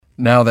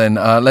Now then,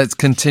 let's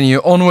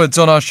continue onwards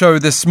on our show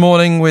this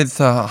morning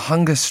with a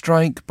hunger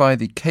strike by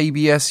the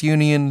KBS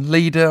union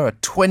leader, a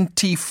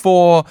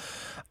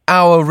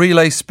 24-hour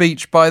relay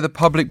speech by the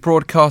public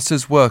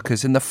broadcasters'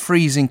 workers in the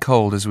freezing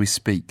cold as we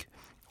speak.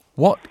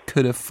 What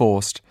could have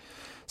forced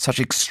such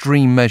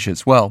extreme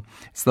measures? Well,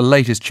 it's the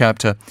latest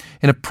chapter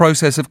in a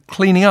process of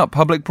cleaning up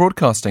public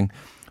broadcasting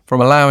from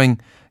allowing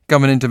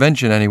government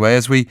intervention anyway,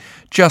 as we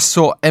just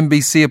saw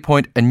MBC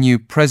appoint a new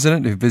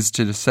president who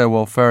visited a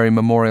Sewol Ferry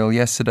memorial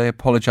yesterday,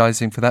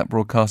 apologising for that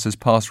broadcaster's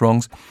past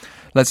wrongs.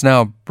 Let's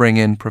now bring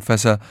in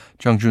Professor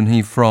Jung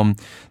June-hee from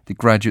the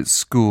Graduate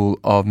School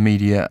of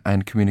Media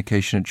and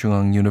Communication at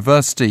Chung-Ang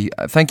University.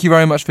 Thank you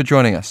very much for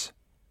joining us.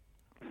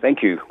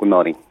 Thank you. Good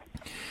morning.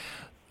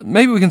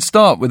 Maybe we can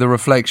start with a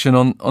reflection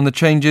on the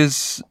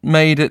changes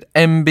made at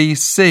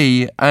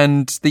MBC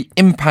and the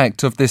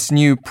impact of this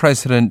new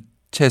president,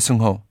 Choi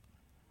Sung-ho.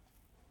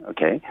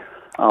 Okay.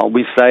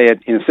 We say it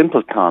in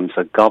simple terms,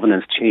 a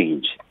governance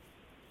change.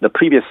 The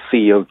previous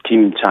CEO,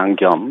 Kim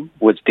Jang-kyum,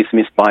 was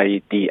dismissed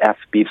by the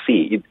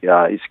FBC. It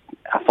is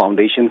a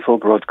foundation for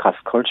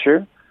broadcast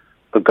culture,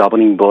 the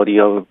governing body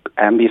of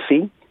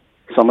MBC,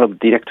 some of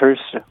the directors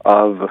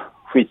of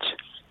which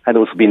had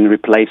also been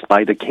replaced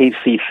by the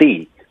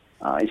KCC,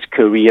 its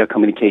Korea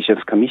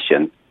Communications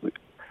Commission.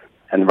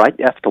 And right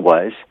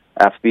afterwards,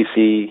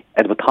 FBC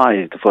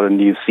advertised for a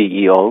new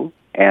CEO,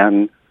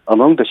 and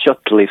among the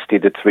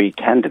shortlisted three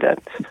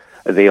candidates,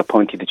 they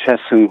appointed Choi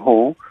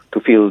Sung-ho to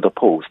fill the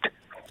post.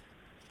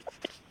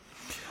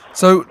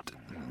 So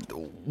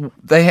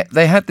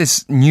they had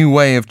this new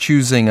way of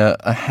choosing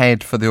a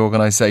head for the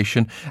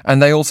organisation,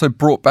 and they also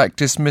brought back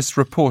dismissed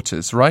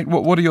reporters, right?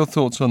 What are your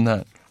thoughts on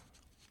that?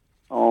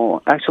 Oh,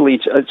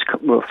 actually, it's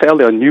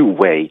fairly a new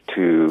way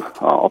to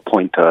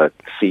appoint a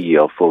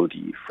CEO for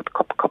the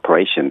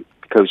corporation,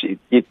 because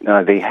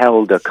they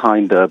held a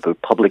kind of a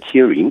public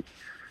hearing,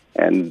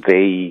 and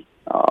they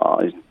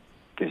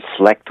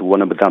select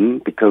one of them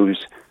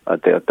because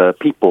the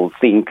people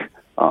think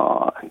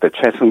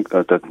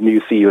the new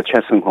CEO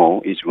Choi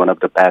Sung-ho is one of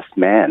the best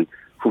men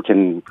who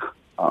can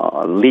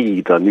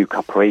lead the new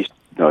corporation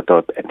at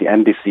the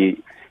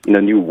embassy in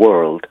a new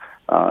world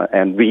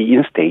and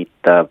reinstate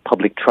the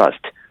public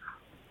trust.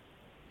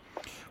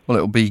 Well,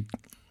 it will be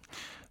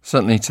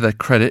certainly to their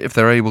credit if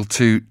they're able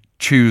to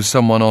choose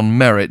someone on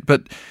merit,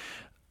 but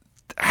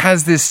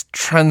has this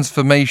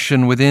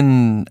transformation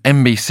within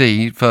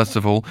MBC, first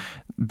of all,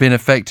 been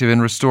effective in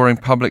restoring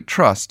public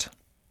trust?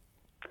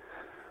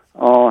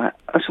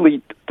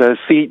 Actually, the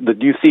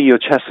new CEO,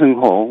 Choi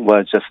Sung-ho,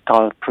 was a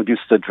star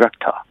producer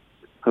director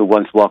who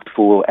once worked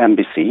for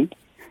MBC.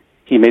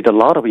 He made a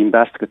lot of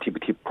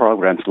investigative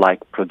programs like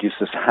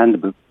Producer's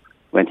Handbook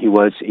when he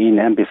was in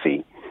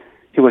MBC.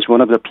 He was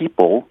one of the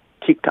people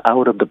kicked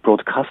out of the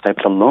broadcast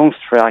after a long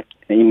strike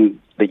in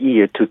the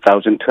year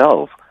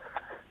 2012.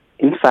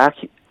 In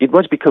fact, it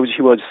was because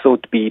he was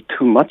thought to be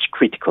too much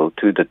critical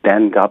to the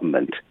then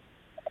government.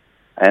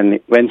 And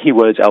when he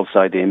was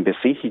outside the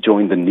embassy, he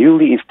joined the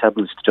newly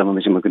established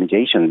journalism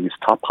organization,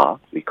 TAPA,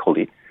 we call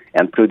it,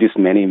 and produced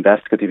many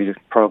investigative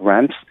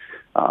programs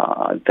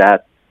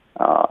that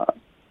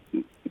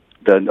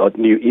the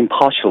new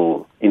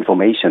impartial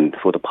information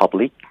for the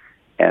public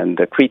and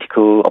the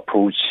critical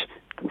approach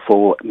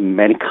for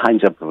many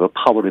kinds of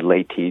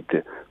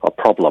power-related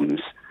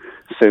problems.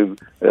 So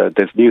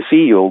the new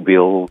CEO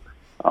will,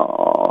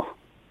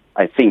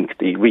 I think,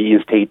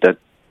 reinstate the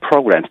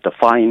programs, the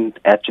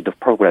fine-edged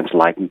programs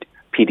like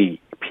PD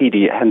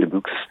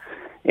handbooks,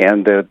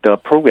 and the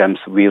programs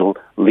will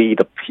lead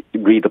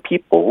the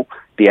people.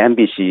 The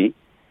MBC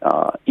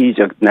is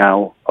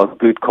now a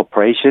good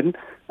corporation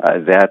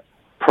that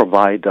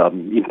provide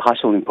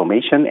impartial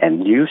information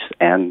and news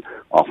and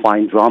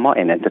fine drama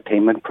and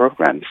entertainment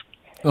programs.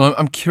 Well,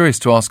 I'm curious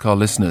to ask our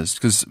listeners,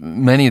 because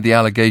many of the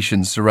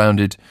allegations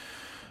surrounded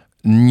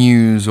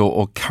news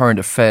or current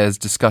affairs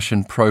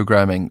discussion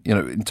programming,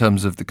 in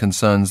terms of the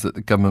concerns that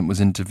the government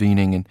was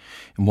intervening in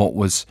what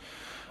was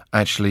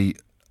actually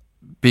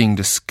being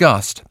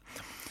discussed.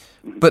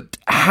 But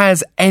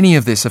has any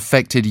of this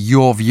affected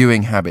your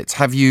viewing habits?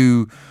 Have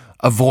you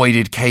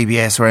avoided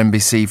KBS or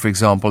MBC, for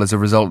example, as a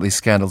result of these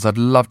scandals? I'd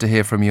love to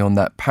hear from you on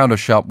that. Pounder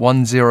sharp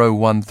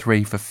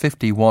 1013 for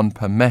 51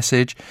 per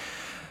message.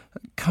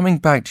 Coming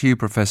back to you,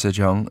 Professor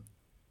Jung,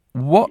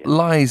 what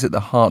lies at the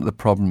heart of the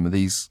problem with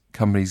these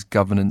companies'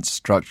 governance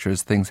structure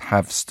as things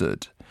have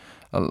stood?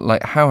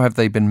 How have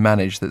they been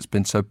managed that's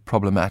been so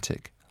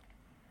problematic?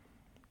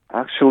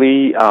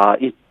 Actually,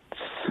 it's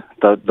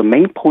the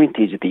main point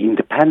is the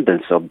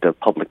independence of the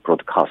public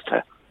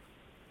broadcaster.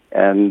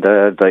 And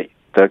the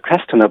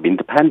question of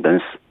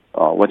independence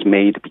was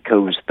made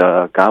because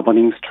the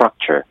governing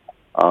structure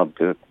of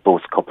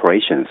both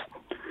corporations.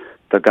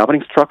 The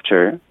governing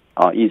structure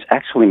is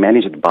actually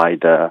managed by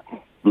the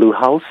Blue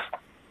House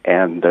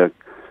and the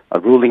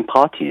ruling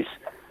parties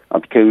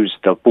because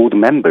the board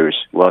members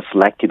were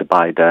selected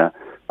by the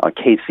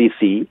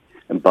KCC,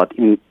 but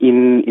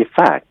in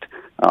effect,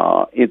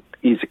 it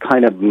is a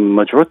kind of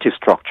majority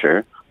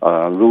structure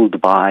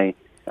ruled by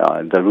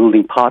the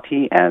ruling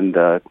party and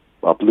the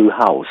Blue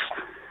House.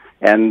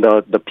 And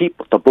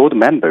the board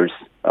members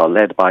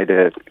appointed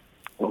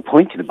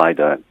by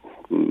the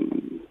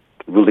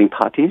ruling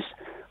parties,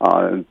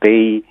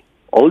 they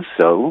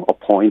also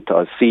appoint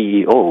a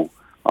CEO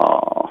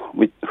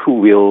who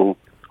will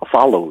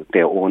follow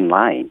their own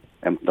line,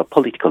 the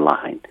political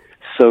line.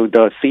 So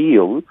the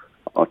CEO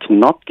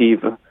cannot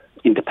give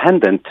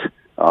independent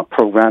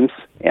programs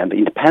and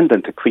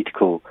independent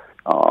critical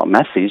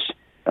message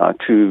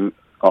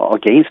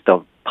against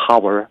the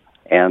power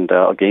and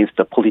against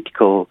the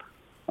political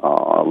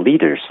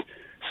leaders.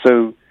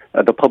 So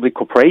the public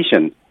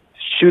corporation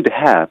should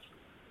have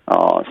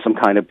some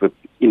kind of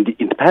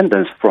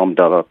independence from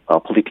the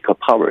political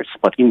powers.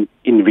 But in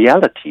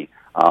reality,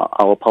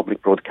 our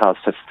public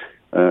broadcasters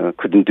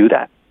couldn't do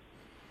that.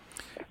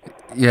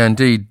 Yeah,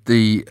 indeed.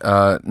 The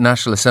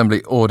National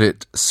Assembly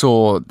audit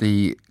saw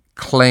the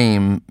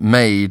claim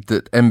made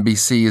that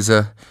MBC is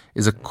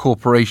a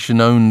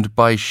corporation owned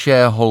by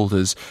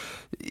shareholders.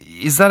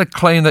 Is that a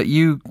claim that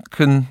you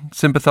can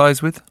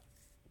sympathise with?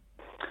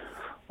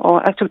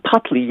 Actually,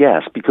 partly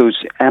yes, because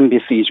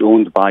MBC is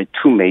owned by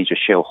two major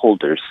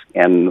shareholders,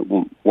 and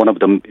one of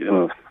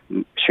the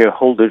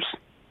shareholders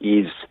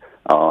is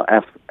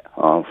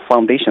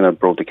Foundation of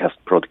Broadcast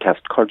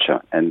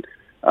Culture, and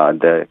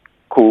the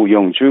Ko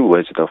Young-ju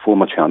was the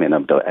former chairman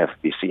of the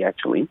FBC,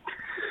 actually.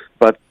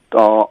 But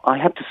I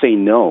have to say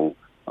no,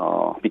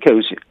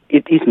 because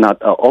it is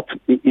not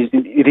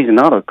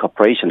a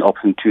corporation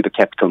open to the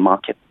capital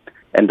market.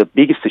 And the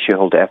biggest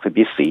shareholder,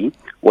 FBC,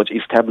 was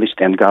established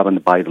and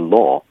governed by the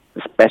law,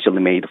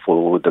 especially made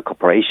for the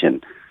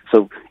corporation.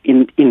 So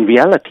in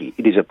reality,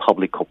 it is a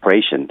public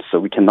corporation. So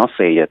we cannot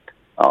say it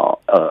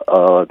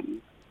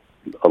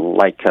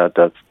like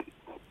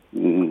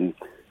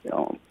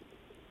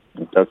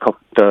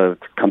the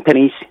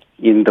companies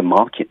in the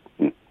market.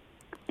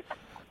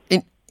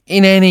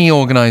 In any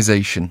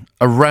organization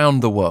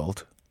around the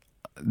world,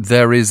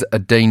 there is a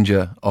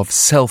danger of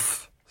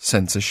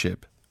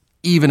self-censorship,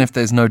 even if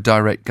there's no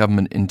direct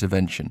government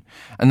intervention.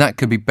 And that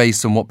could be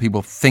based on what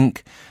people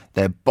think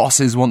their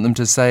bosses want them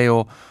to say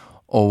or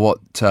what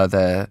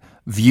their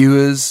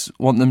viewers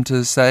want them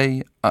to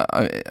say.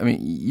 I mean,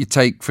 you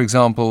take, for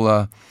example,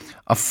 a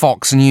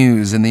Fox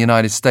News in the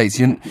United States.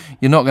 You're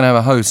not going to have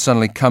a host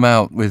suddenly come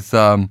out with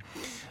a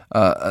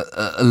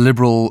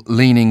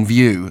liberal-leaning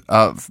view,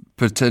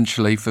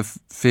 potentially for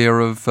fear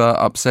of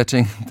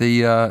upsetting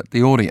the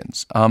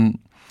audience.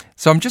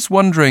 So I'm just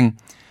wondering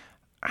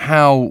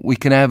how we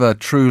can ever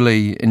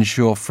truly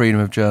ensure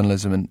freedom of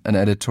journalism and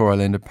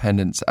editorial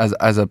independence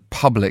as a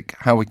public,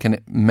 how we can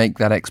make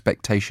that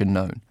expectation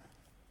known.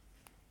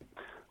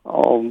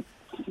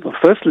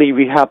 Firstly,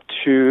 we have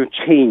to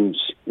change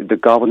the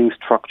governing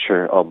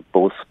structure of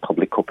both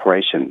public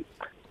corporations.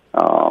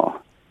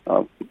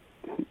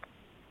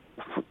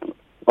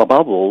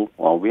 Above all,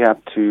 we have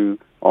to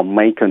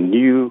make a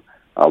new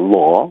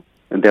law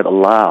that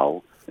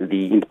allow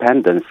the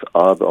independence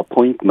of the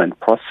appointment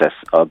process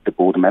of the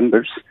board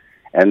members,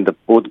 and the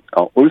board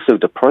also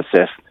the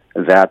process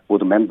that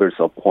board members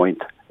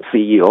appoint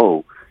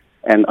CEO.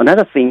 And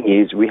another thing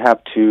is we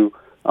have to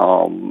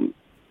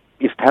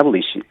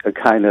establish a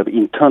kind of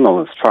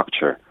internal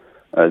structure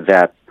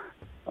that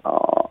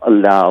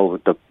allow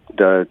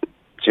the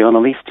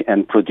journalists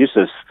and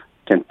producers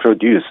can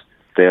produce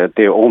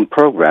their own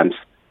programs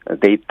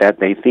that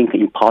they think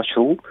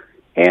impartial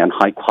and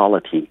high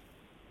quality.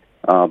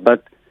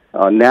 But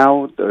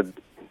now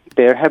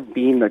there have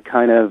been a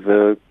kind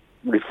of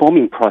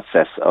reforming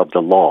process of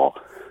the law,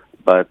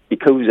 but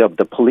because of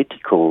the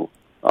political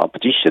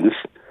positions,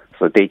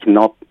 so they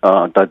cannot.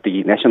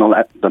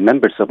 The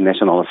members of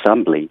National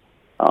Assembly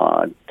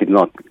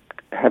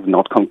have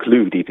not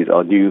concluded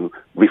a new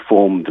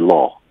reformed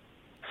law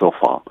so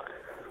far.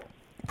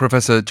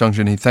 Professor Jung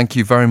June-hee, thank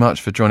you very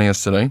much for joining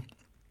us today.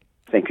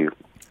 Thank you.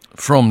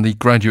 From the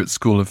Graduate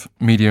School of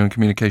Media and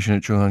Communication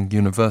at Chung-Ang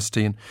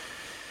University. And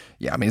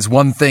yeah, I mean, it's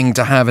one thing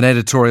to have an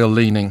editorial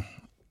leaning.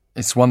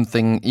 It's one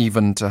thing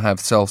even to have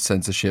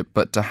self-censorship,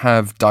 but to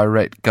have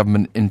direct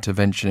government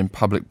intervention in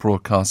public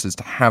broadcasters,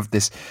 to have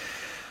this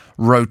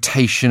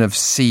rotation of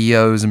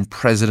CEOs and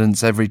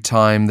presidents every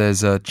time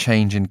there's a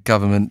change in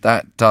government,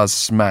 that does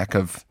smack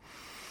of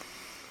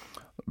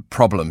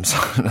problems,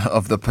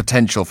 of the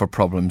potential for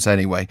problems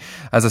anyway.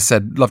 As I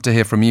said, love to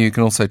hear from you. You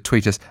can also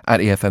tweet us at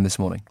EFM This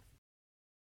Morning.